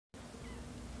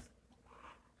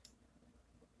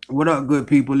What up, good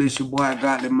people? It's your boy,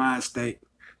 Godly Mind State.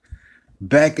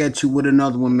 Back at you with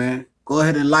another one, man. Go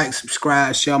ahead and like,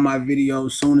 subscribe, share my video.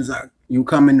 As soon as you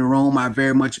come in the room, I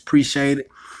very much appreciate it.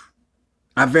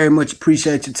 I very much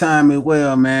appreciate your time as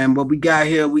well, man. But we got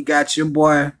your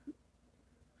boy,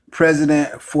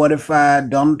 President 45,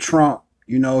 Donald Trump.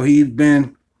 You know, he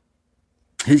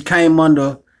came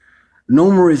under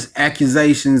numerous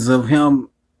accusations of him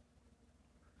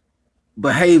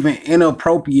behaving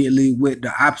inappropriately with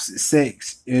the opposite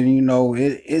sex. And, you know,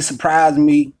 it surprised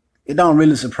me. It don't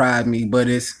really surprise me, but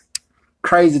it's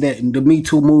crazy that the Me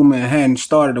Too movement hadn't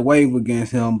started a wave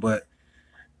against him. But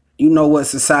you know what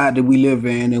society we live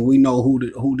in, and we know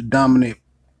who the dominant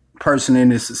person in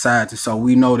this society. So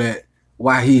we know that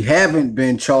why he haven't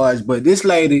been charged. But this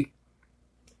lady,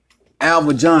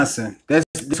 Alva Johnson, that's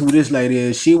who this lady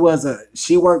is. She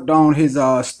worked on his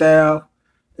staff.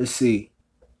 Let's see.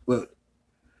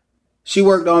 She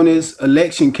worked on his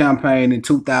election campaign in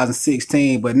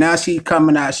 2016, but now she's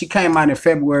coming out. She came out in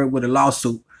February with a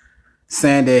lawsuit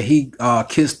saying that he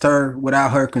kissed her without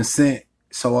her consent.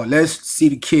 So let's see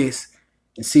the kiss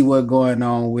and see what's going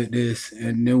on with this,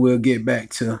 and then we'll get back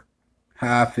to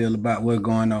how I feel about what's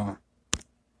going on.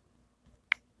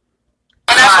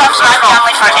 And that's what's my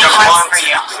family for 8 months for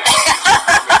you.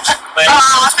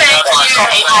 Oh, thank you.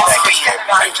 8 months for you.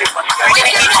 We're going to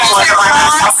get you in February.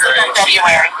 Baxter,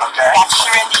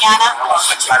 Indiana.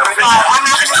 I'm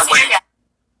not going to see you.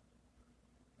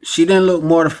 She didn't look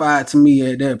mortified to me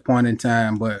at that point in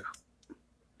time, but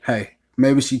hey,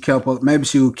 maybe she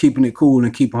was keeping it cool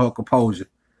and keeping her composure.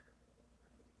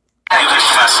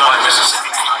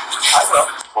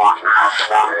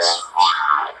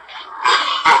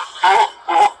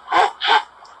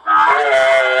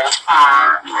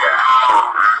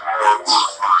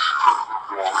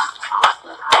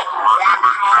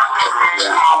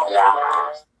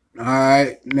 All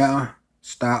right, now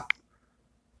stop.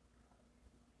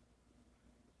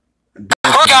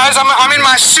 Well, guys, I'm in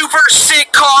my super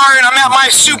sick car, and I'm at my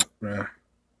super. Bruh.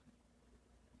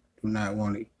 Do not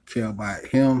want to care about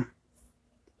him.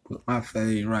 Put my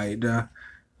face right there.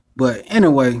 But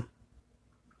anyway,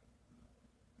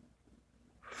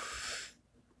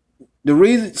 the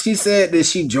reason she said that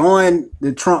she joined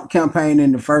the Trump campaign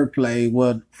in the first place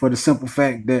was for the simple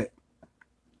fact that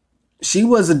she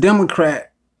was a Democrat,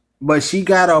 but she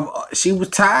was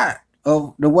tired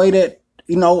of the way that,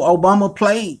 you know, Obama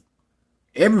played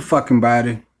every fucking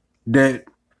body that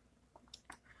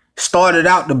started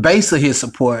out the base of his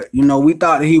support. You know, we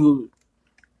thought that he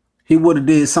would have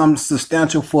did something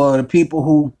substantial for the people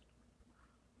who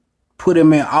put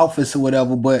him in office or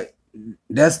whatever, but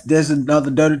there's another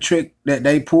dirty trick that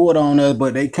they pulled on us,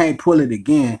 but they can't pull it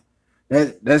again.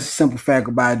 That's a simple fact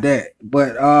about that.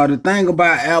 But the thing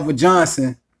about Alva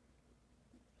Johnson,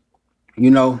 you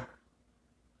know,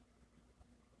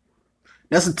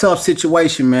 that's a tough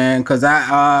situation, man, because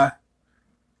I'm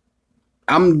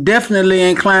definitely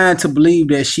inclined to believe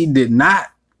that she did not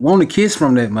want a kiss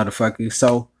from that motherfucker.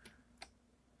 So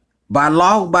by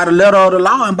law, by the letter of the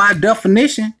law, and by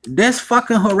definition, that's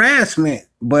fucking harassment.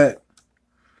 But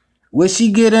will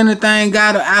she get anything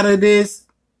out of this?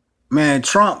 Man,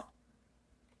 Trump,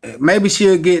 maybe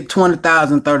she'll get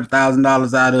 $20,000,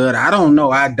 $30,000 out of it. I don't know.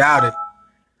 I doubt it.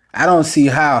 I don't see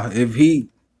how. If he,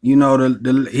 you know,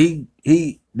 the lady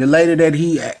that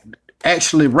he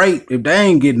actually raped, if they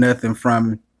ain't get nothing from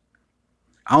him,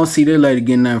 I don't see that lady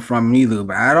getting nothing from him either.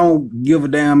 But I don't give a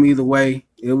damn either way.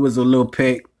 It was a little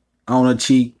peck on her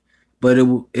cheek, but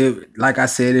it like I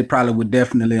said, it probably was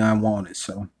definitely unwanted.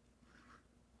 So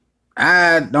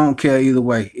I don't care either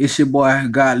way. It's your boy,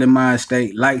 Godly Mind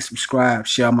State. Like, subscribe,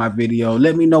 share my video.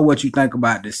 Let me know what you think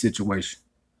about this situation.